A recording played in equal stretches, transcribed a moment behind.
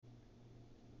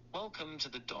Welcome to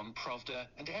the Don Provda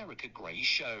and Erica Gray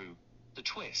Show. The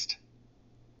Twist.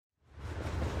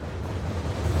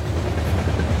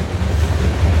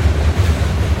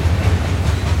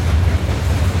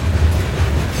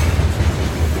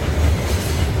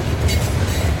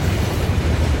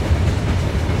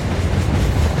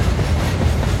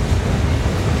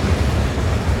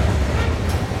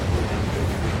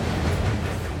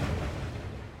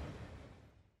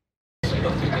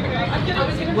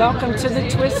 Welcome to the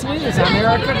Twist News. I'm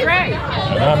Erica Gray.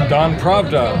 And I'm Don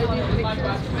Provda.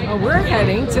 Well, we're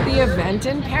heading to the event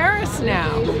in Paris now.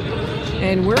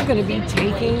 And we're going to be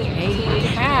taking a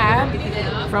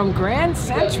cab from Grand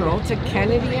Central to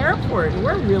Kennedy Airport.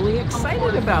 We're really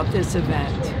excited about this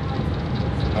event.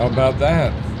 How about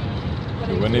that?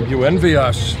 Do any of you envy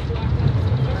us?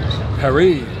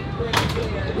 Paris.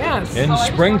 Yes. In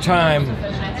springtime.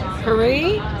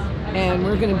 Paris. And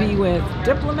we're going to be with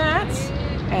diplomats.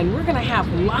 And we're going to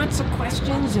have lots of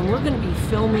questions, and we're going to be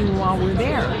filming while we're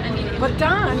there. But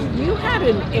Don, you had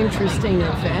an interesting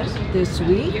event this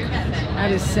week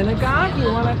at a synagogue. You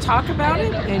want to talk about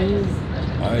it? And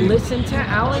you listened to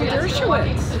Alan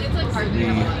Dershowitz. We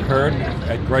heard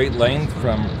at great length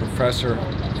from Professor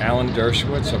Alan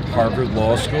Dershowitz of Harvard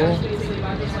Law School.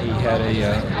 He had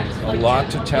a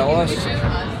lot to tell us,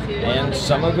 and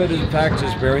some of it, in fact,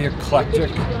 is very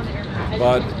eclectic,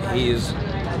 but he's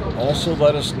also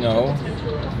let us know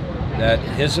that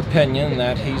his opinion,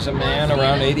 that he's a man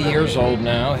around 80 years old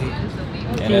now,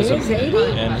 and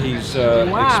he's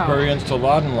experienced a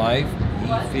lot in life. He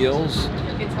feels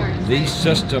the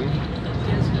system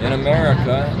in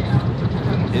America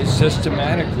is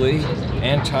systematically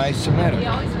anti-Semitic,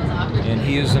 and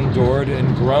he has endured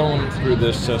and grown through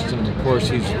this system. Of course,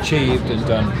 he's achieved and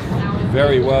done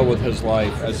very well with his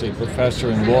life as a professor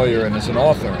and lawyer and as an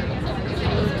author.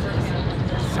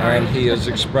 And he has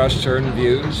expressed certain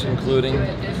views, including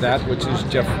that which is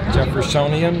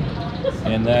Jeffersonian,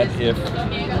 and that if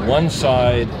one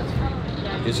side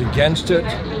is against it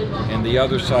and the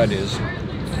other side is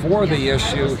for the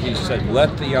issue, he said,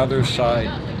 let the other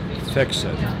side fix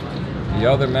it. The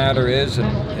other matter is,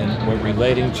 and we're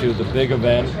relating to the big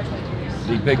event,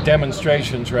 the big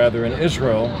demonstrations rather in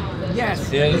Israel,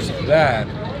 yes, is that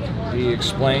he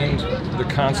explained the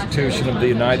Constitution of the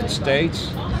United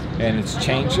States and its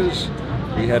changes.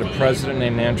 We had a president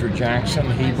named Andrew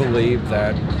Jackson. He believed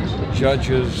that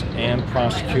judges and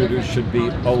prosecutors should be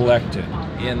elected.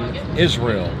 In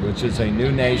Israel, which is a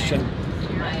new nation,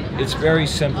 it's very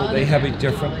simple. They have a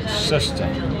different system.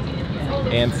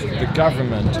 And the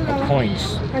government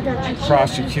appoints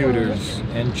prosecutors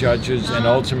and judges and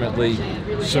ultimately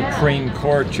Supreme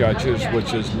Court judges,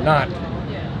 which is not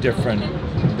different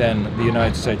than the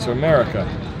United States of America.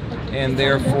 And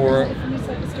therefore,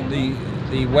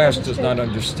 the West does not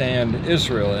understand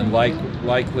Israel, and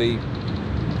likely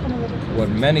what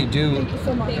many do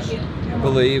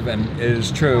believe, and it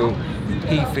is true,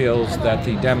 he feels that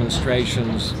the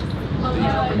demonstrations,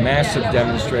 the massive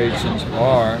demonstrations,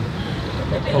 are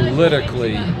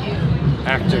politically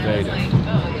activated.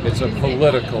 It's a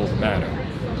political matter.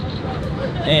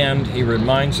 And he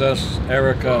reminds us,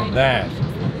 Erica, that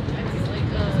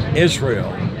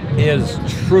Israel is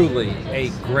truly a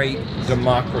great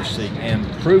democracy, and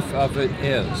proof of it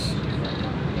is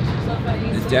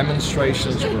the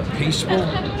demonstrations were peaceful.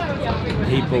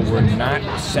 People were not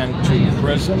sent to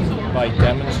prison by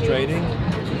demonstrating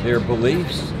their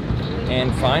beliefs.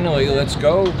 And finally, let's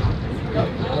go.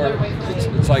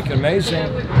 It's like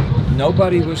amazing.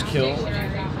 Nobody was killed.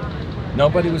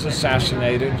 Nobody was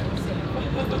assassinated.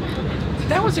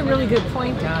 That was a really good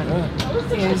point, Don,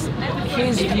 is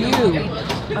his view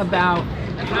about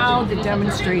how the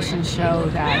demonstrations show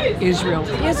that Israel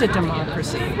is a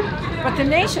democracy. But the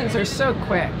nations are so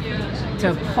quick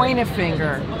to point a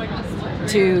finger,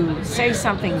 to say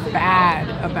something bad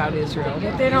about Israel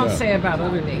that they don't say about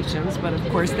other nations, but of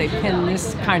course they pin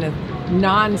this kind of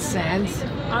nonsense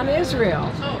on Israel.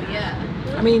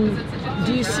 I mean,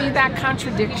 do you see that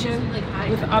contradiction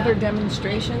with other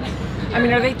demonstrations? I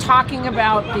mean, are they talking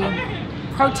about the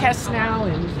protests now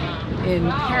in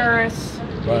Paris?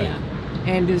 Right.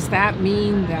 And does that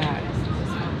mean that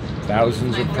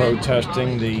thousands are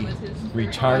protesting? The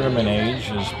retirement age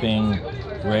is being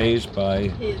raised by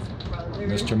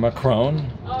Mr. Macron,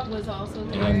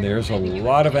 and there's a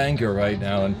lot of anger right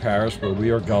now in Paris where we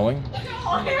are going.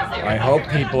 I hope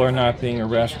people are not being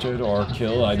arrested or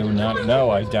killed. I do not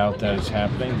know. I doubt that is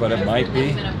happening, but it might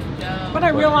be. But I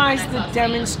realize the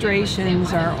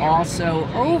demonstrations are also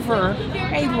over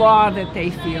a law that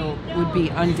they feel would be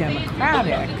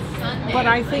undemocratic. But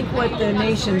I think what the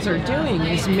nations are doing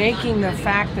is making the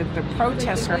fact that the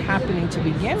protests are happening to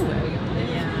begin with,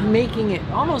 making it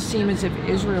almost seem as if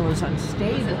Israel is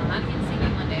unstable.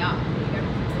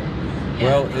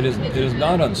 Well, it is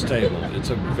not unstable. It's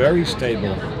a very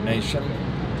stable nation.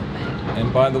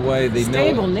 And by the way, the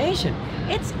stable nation.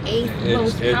 It's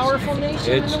most powerful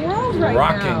nation in the world right now.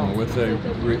 Rocking with a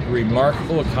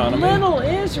remarkable economy. Little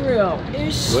Israel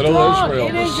is strong. Little Israel,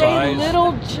 it is a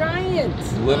little giant.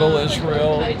 Little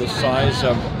Israel, the size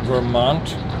of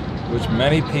Vermont, which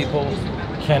many people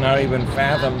cannot even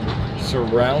fathom,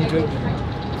 surrounded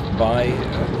by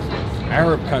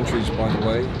Arab countries, by the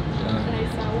way.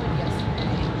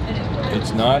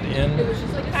 It's not in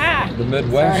the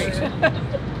Midwest.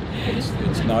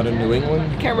 It's not in New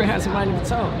England. The camera has a mind of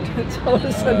its own. It's all of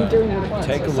a sudden doing what it wants.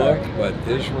 Take a look, but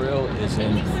Israel is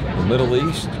in the Middle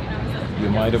East. You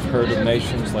might have heard of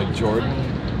nations like Jordan,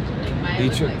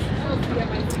 Egypt,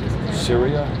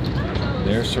 Syria.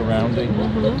 They're surrounding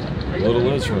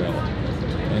little Israel.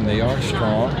 And they are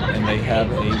strong, and they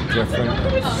have a different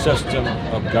system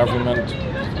of government.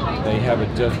 They have a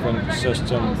different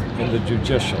system in the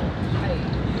judicial.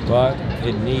 But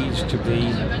it needs to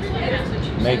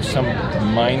make some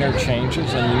minor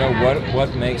changes. And you know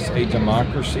what makes a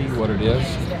democracy what it is?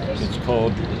 It's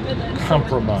called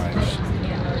compromise.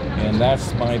 And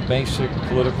that's my basic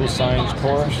political science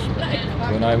course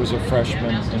when I was a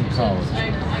freshman in college.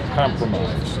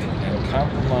 Compromise. And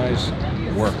compromise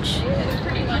works.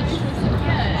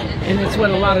 And it's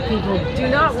what a lot of people do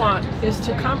not want, is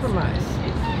to compromise.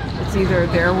 It's either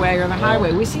their way or the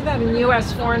highway. We see that in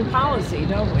U.S. foreign policy,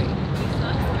 don't we?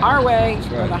 Our way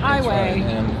or the highway. Right.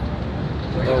 And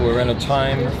we're in a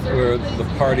time where the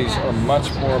parties are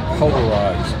much more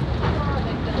polarized.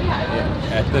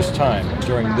 At this time,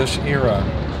 during this era,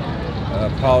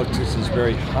 politics is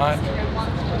very hot.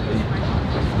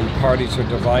 The parties are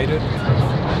divided.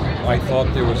 I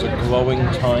thought there was a glowing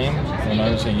time when I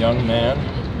was a young man,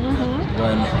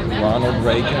 when Ronald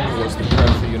Reagan was the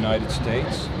President of the United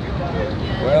States.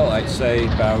 Well, I'd say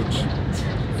about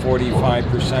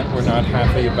 45% were not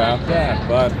happy about that,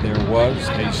 but there was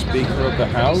a Speaker of the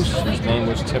House. His name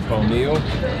was Tip O'Neill.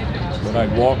 When I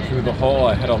walked through the hall,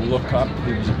 I had to look up.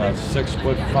 He was about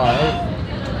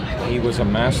 6'5". He was a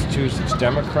Massachusetts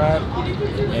Democrat,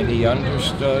 and he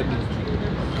understood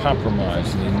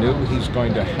compromise. And he knew he's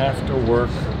going to have to work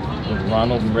with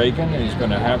Ronald Reagan, and he's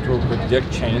going to have to work with Dick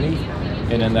Cheney.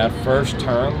 And in that first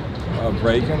term of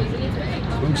Reagan,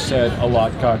 who said a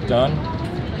lot got done?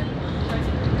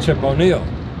 Tip O'Neill,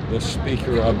 the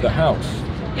Speaker of the House.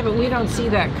 Yeah, but we don't see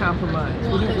that compromise.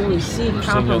 We don't really see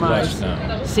compromise. Seeing it less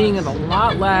now. Seeing it a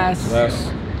lot less.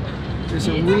 There's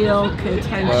a real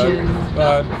contention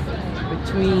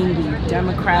between the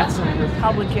Democrats and the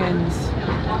Republicans.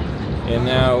 And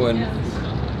now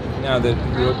that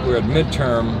we're at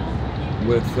midterm,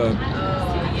 with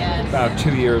about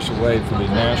 2 years away from the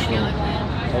national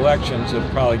elections, it'll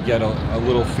probably get a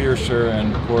little fiercer,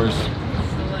 and of course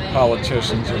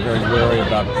politicians are very wary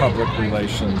about public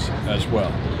relations as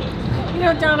well. You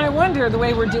know, Don, I wonder, the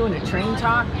way we're doing a train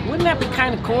talk, wouldn't that be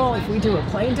kind of cool if we do a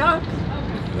plane talk?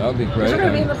 That would be great. We're going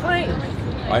to be in the plane.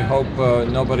 I hope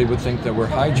nobody would think that we're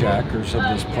hijackers of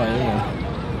this plane.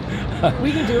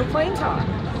 We can do a plane talk.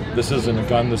 This isn't a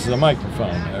gun, this is a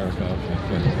microphone, Erica.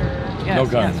 Okay. Yes, no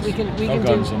guns. Yes, we can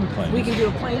guns do, in the plane. We can do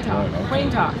a plane talk. Right, okay. Plane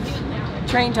talks.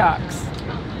 Train talks.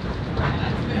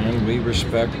 And we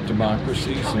respect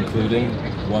democracies, including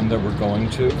one that we're going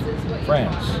to,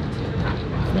 France.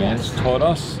 France taught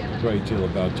us a great deal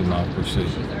about democracy.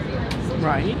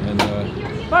 Right. And,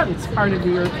 but it's part of the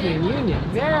European Union.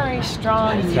 Very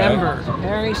strong member.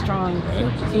 Very strong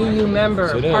EU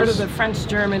member. Yes, part of the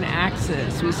French-German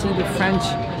axis. We see the French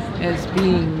as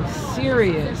being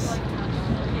serious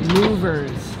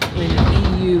movers in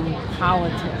EU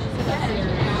politics.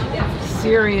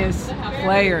 Serious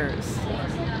players.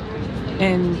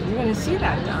 And you're going to see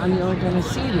that, Don. You're going to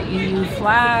see the EU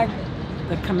flag,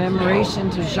 the commemoration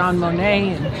to Jean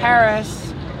Monnet in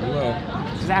Paris. well,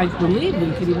 I believe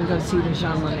we could even go see the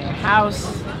Jean Monnet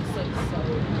house.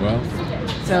 well,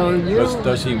 So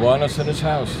does he want us in his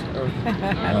house?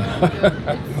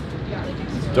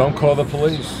 Don't call the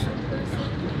police.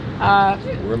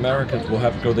 We're Americans. We'll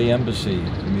have to go to the embassy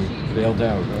and be bailed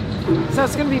out. So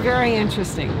it's going to be very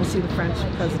interesting. We'll see the French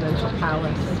presidential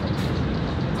palace.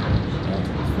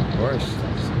 Of course.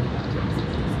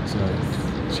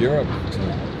 It's Europe. It's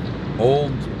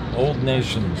old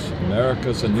nations.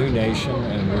 America's a new nation,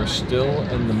 and we're still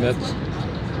in the midst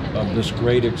of this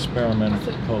great experiment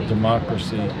called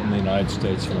democracy in the United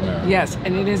States of America. Yes,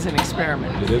 and it is an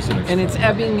experiment. It is an experiment. And it's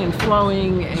ebbing and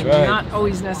flowing and right. not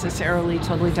always necessarily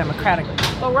totally democratic.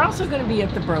 But we're also going to be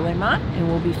at the Berlaymont, and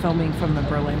we'll be filming from the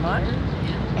Berlaymont.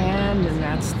 And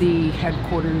that's the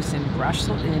headquarters in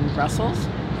Brussels.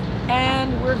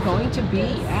 And we're going to be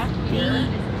at the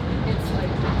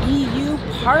EU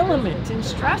Parliament in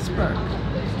Strasbourg.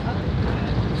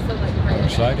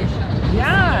 Exciting.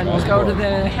 Yeah, and we'll go to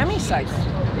the hemicycle.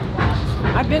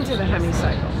 I've been to the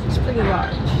hemicycle. It's pretty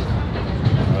large.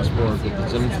 Strasbourg, with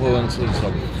its influences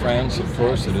of France, of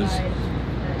course, it is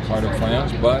part of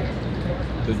France, but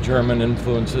the German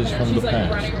influences from the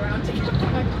past.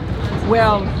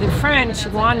 Well, the French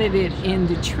wanted it in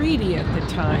the treaty at the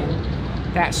time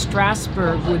that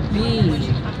Strasbourg would be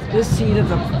the seat of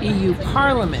the EU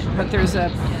Parliament, but there's a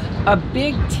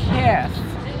big tiff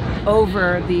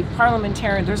over the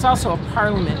parliamentarian. There's also a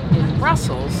parliament in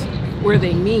Brussels where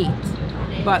they meet,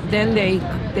 but then they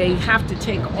have to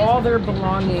take all their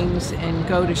belongings and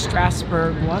go to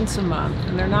Strasbourg once a month,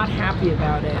 and they're not happy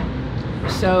about it.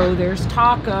 So there's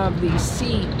talk of the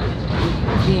seat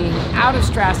being out of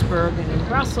Strasbourg and in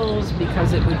Brussels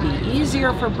because it would be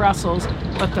easier for Brussels,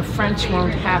 but the French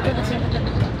won't have it.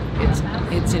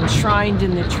 It's enshrined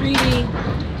in the treaty.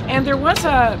 And there was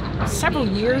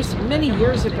many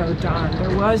years ago, Don,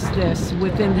 there was this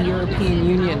within the European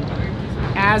Union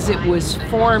as it was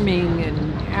forming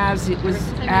and as it was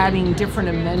adding different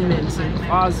amendments and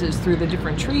clauses through the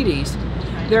different treaties.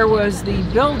 There was the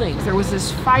buildings. There was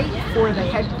this fight for the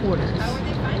headquarters.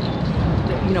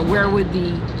 Where would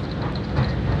the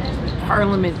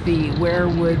Parliament be? Where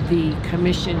would the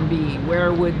Commission be?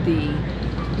 Where would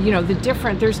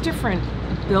there's different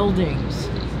buildings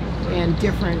and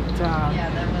different,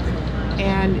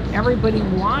 and everybody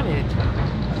wanted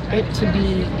it to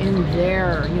be in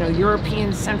there.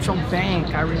 European Central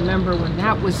Bank, I remember when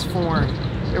that was formed,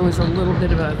 there was a little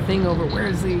bit of a thing over where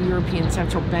is the European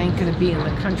Central Bank going to be in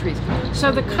the countries.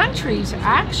 So the countries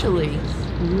actually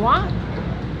want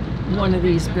one of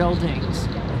these buildings.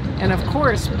 And of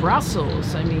course,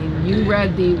 Brussels, you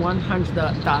read the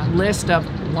list of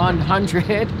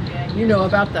 100. You know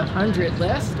about the 100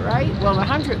 list, right? Well, the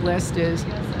 100 list is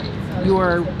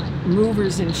your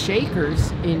movers and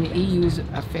shakers in EU's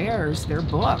affairs, their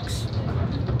books.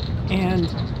 And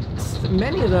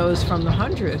many of those from the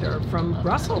 100 are from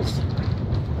Brussels,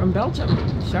 from Belgium,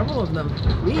 several of them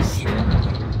at least.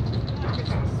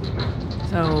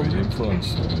 So great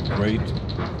influence,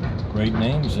 great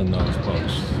names in those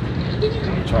books.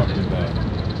 We're talking about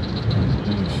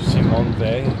Simone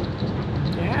Weil.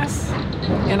 Yes,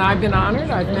 and I've been honored.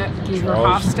 I've met Guy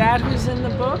Verhofstadt, who's in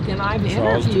the book, and I've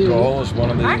Charles interviewed. de Gaulle is one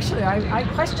of the. Actually, I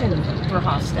questioned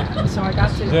Verhofstadt, so I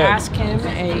got to ask him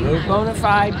a bona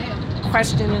fide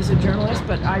question as a journalist.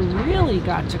 But I really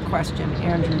got to question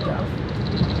Andrew Duff,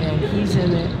 and he's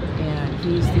in it, and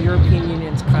he's the European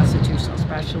Union's constitutional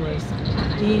specialist.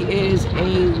 He is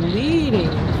a leading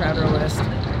federalist.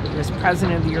 He was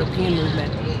president of the European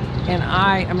movement. And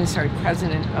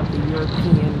president of the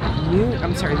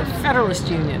the Federalist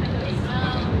Union.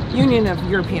 Union of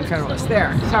European Federalists.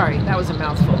 That was a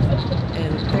mouthful.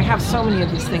 And they have so many of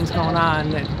these things going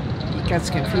on that it gets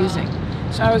confusing.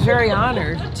 So I was very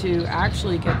honored to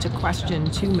actually get to question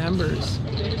two members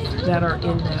that are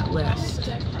in that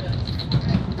list.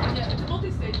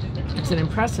 It's an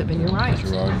impressive, and you're right.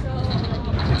 Gerard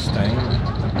D'Estaing.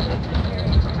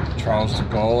 Charles de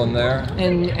Gaulle in there.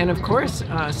 And of course,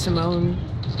 Simone.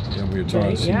 Yeah, we were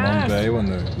talking Simone Weil,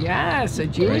 one of the a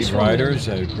Jewish great writers,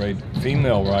 great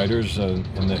female writers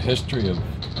in the history of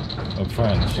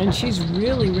France. And she's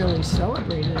really, really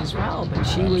celebrated as well. But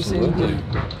she was in the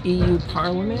EU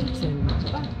Parliament and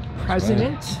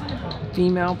president,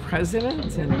 female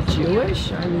president, and Jewish.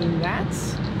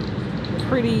 That's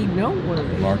pretty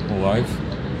noteworthy. Remarkable life.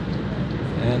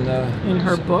 And in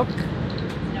her book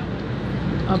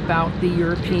about the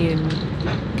European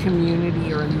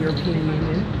community or the European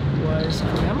Union was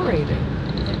commemorated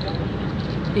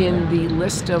in the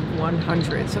list of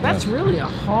 100. So that's really a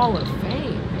hall of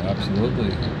fame.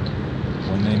 Absolutely.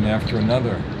 One name after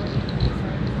another.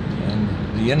 And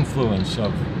the influence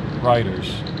of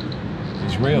writers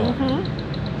is real. Mm-hmm.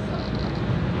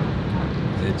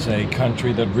 It's a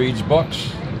country that reads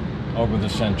books over the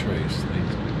centuries.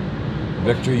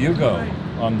 Victor Hugo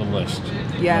on the list,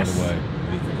 yes. by the way.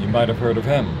 You might have heard of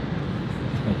him.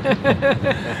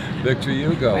 Victor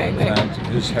Hugo, in fact,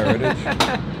 his heritage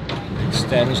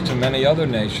extends to many other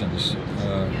nations.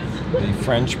 The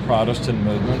French Protestant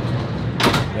movement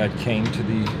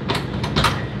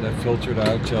that filtered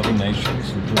out to other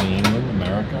nations, including England,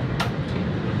 America.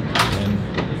 And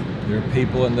there are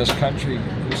people in this country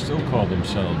who still call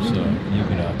themselves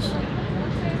Huguenots.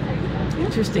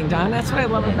 Interesting, Don. That's what I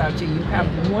love about you. You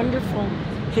have wonderful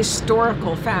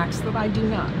historical facts that I do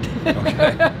not.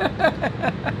 Okay.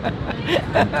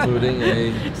 Including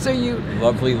a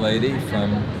lovely lady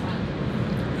from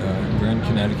we're in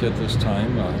Connecticut this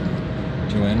time.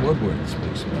 Joanne Woodward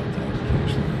speaks about that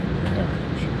occasionally.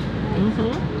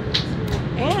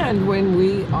 And when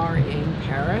we are in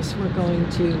Paris, we're going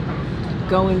to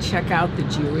go and check out the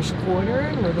Jewish Quarter,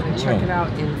 and we're going to check it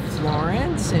out in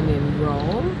Florence and in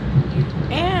Rome.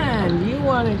 And you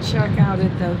want to check out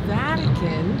at the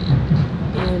Vatican,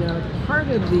 in a part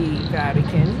of the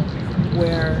Vatican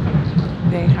where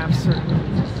they have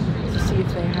see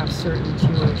if they have certain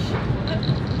Jewish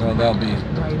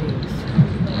writings.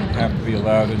 Have to be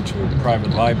allowed into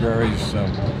private libraries, so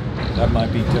that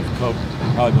might be difficult,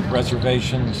 probably with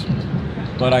reservations.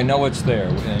 But I know it's there,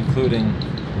 including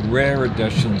rare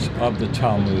editions of the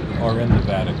Talmud are in the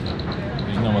Vatican.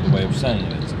 There's no other way of saying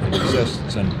it. It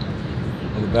exists, and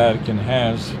the Vatican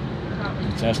has,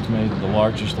 it's estimated, the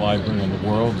largest library in the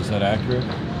world. Is that accurate?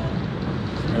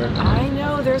 I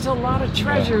know there's a lot of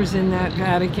treasures in that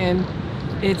Vatican.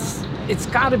 It's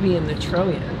got to be in the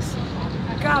trillions.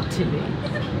 Got to be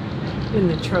in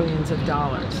the trillions of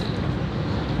dollars.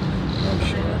 I'm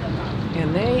sure.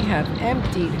 And they have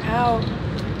emptied out.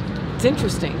 It's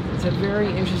interesting. It's a very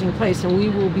interesting place, and we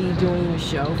will be doing a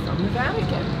show from the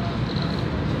Vatican.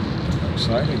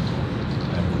 Exciting.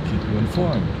 And we'll keep you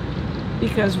informed.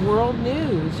 Because world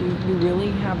news, you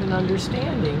really have an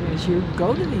understanding as you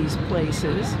go to these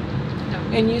places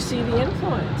and you see the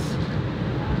influence.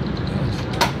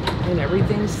 And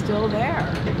everything's still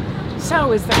there.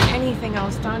 So is there anything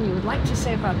else, Don, you would like to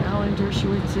say about Alan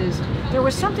Dershowitz's? There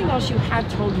was something else you had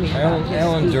told me about.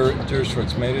 Alan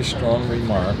Dershowitz made a strong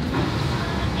remark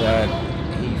that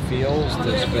he feels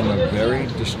there's been a very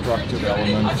destructive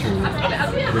element to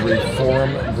the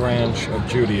Reform branch of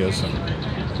Judaism.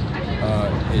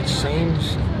 It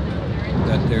seems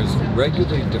that there's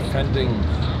regularly defending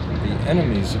the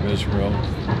enemies of Israel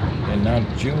and not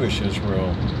Jewish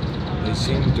Israel. They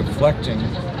seem deflecting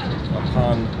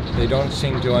upon, they don't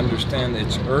seem to understand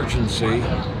its urgency,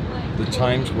 the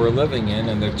times we're living in,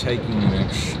 and they're taking an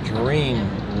extreme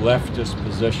leftist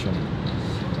position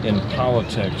in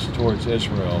politics towards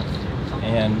Israel.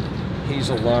 And he's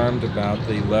alarmed about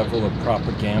the level of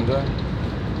propaganda.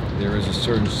 There is a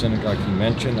certain synagogue he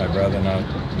mentioned, I'd rather not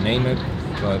name it,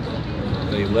 but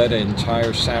they led an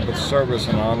entire Sabbath service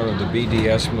in honor of the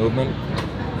BDS movement.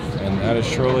 And that is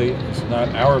surely, it's not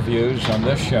our views on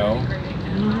this show.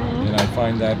 And I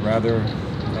find that rather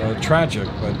tragic,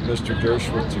 but Mr.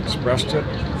 Dershowitz expressed it.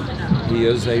 He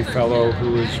is a fellow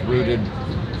who is rooted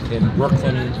in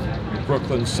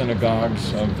Brooklyn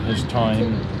synagogues of his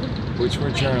time, which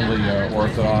were generally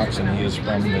Orthodox, and he is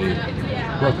from the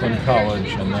Brooklyn College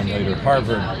and then later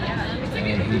Harvard,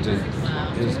 and he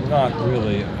is not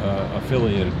really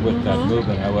affiliated with that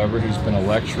movement. However, he's been a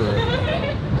lecturer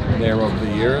there over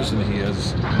the years, and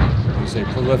he's a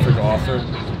prolific author.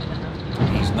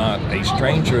 He's not a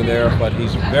stranger there, but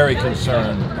he's very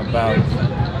concerned about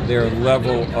their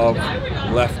level of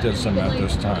leftism at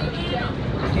this time.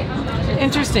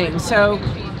 Interesting. So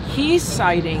he's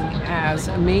citing as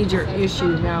a major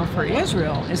issue now for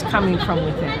Israel is coming from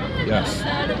within. Yes,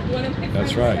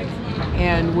 that's right.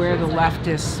 And where the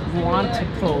leftists want to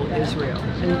pull Israel.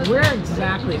 And where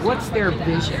exactly, what's their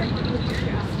vision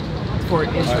for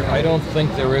Israel? I don't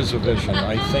think there is a vision.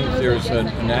 I think there's an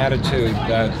attitude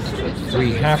that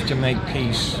we have to make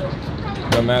peace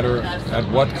no matter at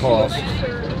what cost.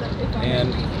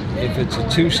 And if it's a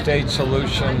two-state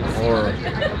solution or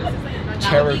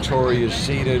territory is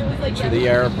ceded to the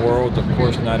Arab world, of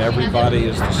course not everybody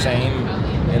is the same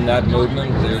in that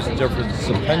movement. There's difference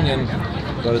of opinion,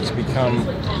 but it's become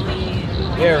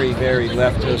very, very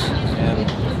leftist, and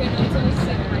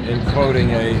in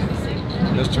quoting a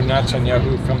Mr.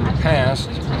 Netanyahu from the past,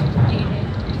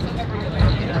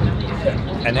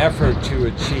 an effort to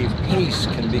achieve peace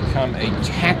can become a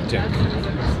tactic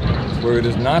where it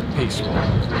is not peaceful.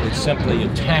 It's simply a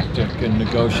tactic in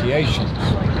negotiations,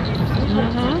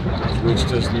 which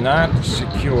does not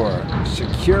secure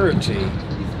security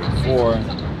for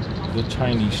the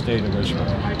tiny state of Israel.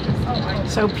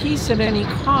 So peace at any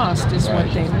cost is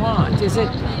what they want. Is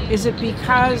it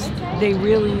because they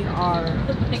really are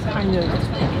kind of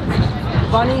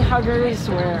bunny huggers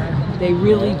where they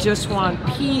really just want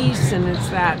peace and it's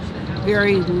that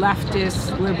very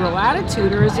leftist liberal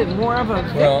attitude, or is it more of a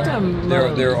victim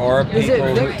mode? There are people. Is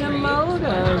it victim mode?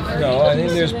 No, I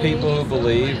think there's people who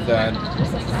believe that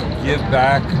give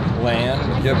back land,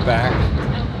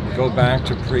 go go back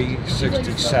to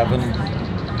pre-67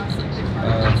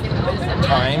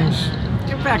 times,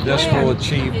 this will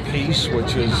achieve peace,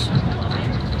 which would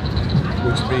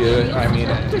be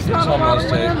it's almost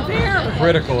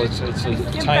critical. It's a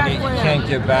tiny, can't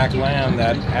give back land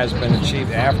that has been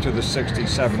achieved after the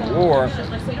 67 war,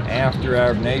 after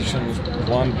our nations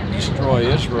wanted to destroy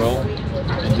Israel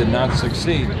and did not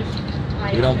succeed.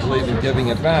 We don't believe in giving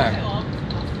it back.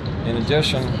 In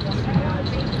addition,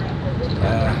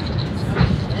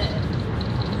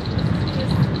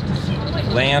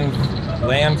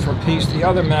 land for peace. The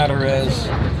other matter is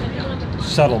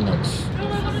settlements.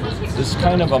 This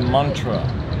kind of a mantra.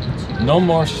 No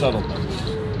more settlements.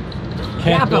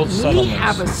 Can't build settlements. We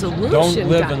have a solution. Don't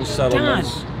live in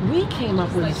settlements. Don, we came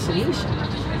up with a solution.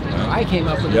 I came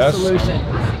up with a solution.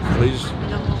 Please.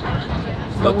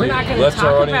 But we're not going to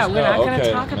talk about. We're not going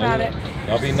to talk about it.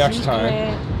 That'll be next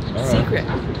time. Secret.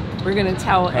 We're going to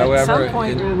tell. However, at some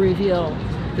point, we'll reveal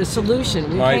the solution.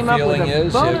 We my came up feeling with a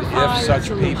is, if such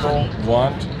solution. people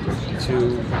want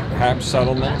to have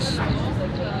settlements,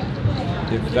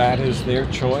 if that is their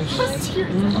choice,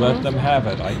 let them have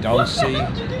it. I don't see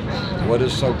what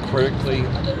is so critically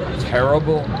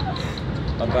terrible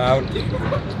about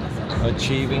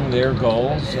achieving their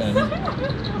goals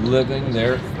and living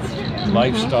their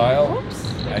lifestyle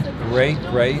at great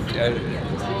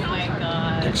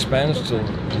expense to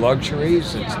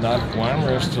luxuries. It's not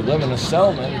glamorous to live in a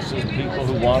settlement. It's just people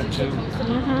who want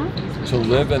to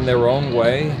live in their own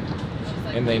way,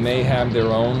 and they may have their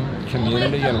own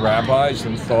community and rabbis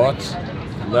and thoughts.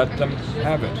 Let them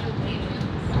have it.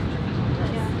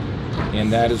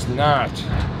 And that is not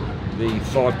the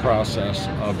thought process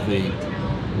of the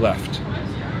left.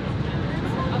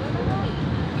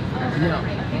 No.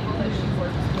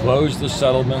 Close the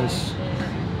settlements.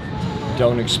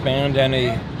 Don't expand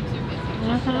any.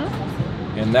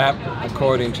 And that,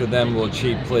 according to them, will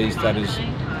achieve peace. That is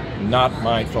not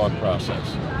my thought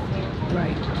process.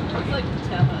 Right.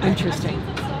 Interesting.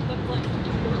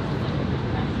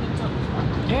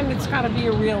 And it's got to be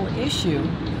a real issue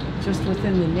just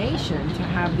within the nation to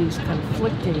have these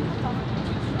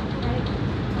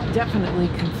definitely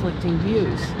conflicting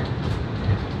views.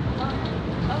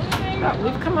 But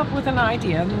we've come up with an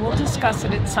idea, and we'll discuss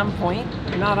it at some point,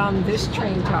 not on this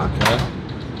train talk. Okay.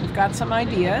 We've got some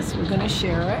ideas. We're going to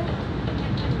share it.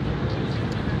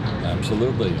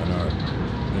 Absolutely.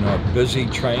 In our busy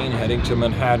train heading to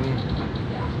Manhattan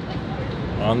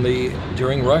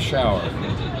during rush hour.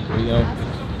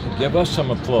 Give us some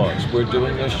applause. We're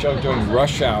doing this show during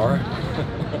rush hour,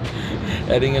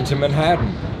 heading into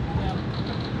Manhattan.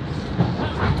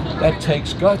 That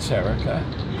takes guts, Erica.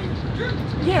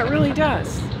 Yeah, it really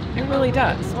does. It really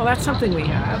does. Well, that's something we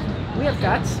have. We have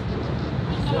guts.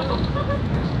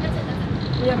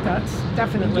 We have guts,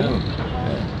 definitely. We do.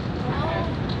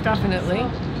 Definitely.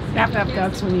 You have to have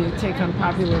guts when you take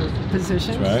unpopular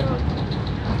positions.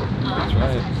 That's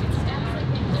right.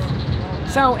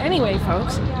 So anyway,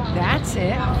 folks, that's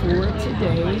it for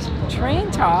today's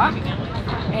Train Talk.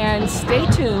 And stay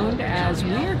tuned, as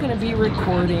we are going to be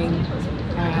recording,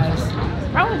 as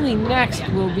probably next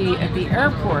we'll be at the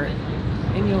airport,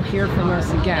 and you'll hear from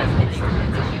us again.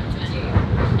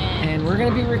 And we're going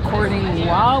to be recording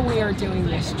while we are doing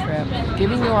this trip,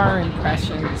 giving you our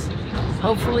impressions.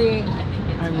 Hopefully,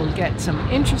 I will get some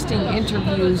interesting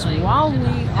interviews while we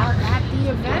are at the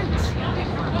event.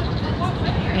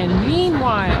 And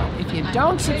meanwhile, if you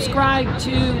don't subscribe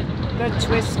to the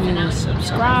Twist News,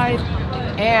 subscribe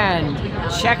and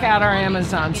check out our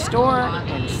Amazon store,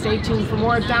 and stay tuned for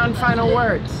more Don final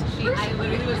words.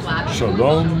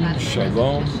 Shalom,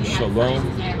 shalom, shalom.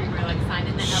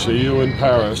 See you in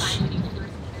Paris.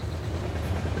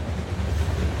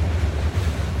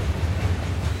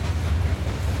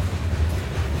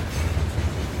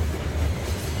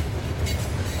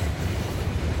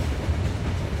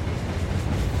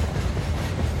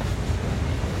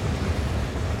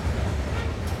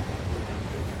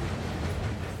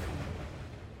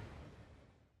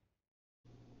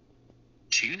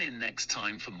 Tune in next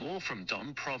time for more from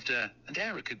Don Provda and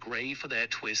Erica Gray for their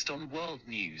twist on world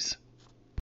news.